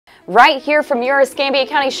Right here from your Escambia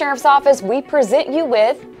County Sheriff's Office, we present you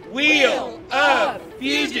with Wheel of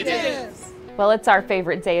Fugitives. Well, it's our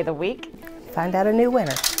favorite day of the week. Find out a new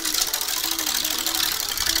winner.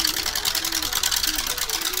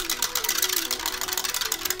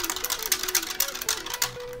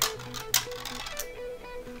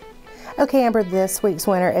 Okay, Amber, this week's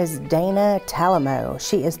winner is Dana Talamo.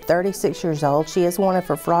 She is 36 years old. She is wanted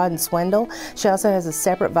for fraud and swindle. She also has a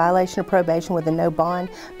separate violation of probation with a no bond,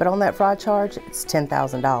 but on that fraud charge, it's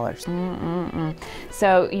 $10,000.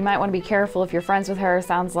 So you might want to be careful if you're friends with her.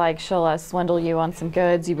 Sounds like she'll swindle you on some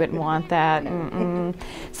goods. You wouldn't want that.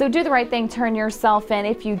 So do the right thing, turn yourself in.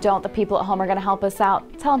 If you don't, the people at home are going to help us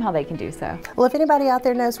out. Tell them how they can do so. Well, if anybody out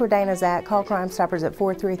there knows where Dana's at, call Crime Stoppers at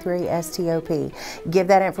 433-STOP. Give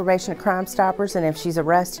that information to Crime Stoppers, and if she's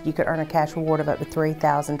arrested, you could earn a cash reward of up to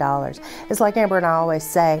 $3,000. It's like Amber and I always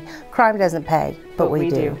say, crime doesn't pay, but we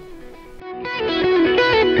do.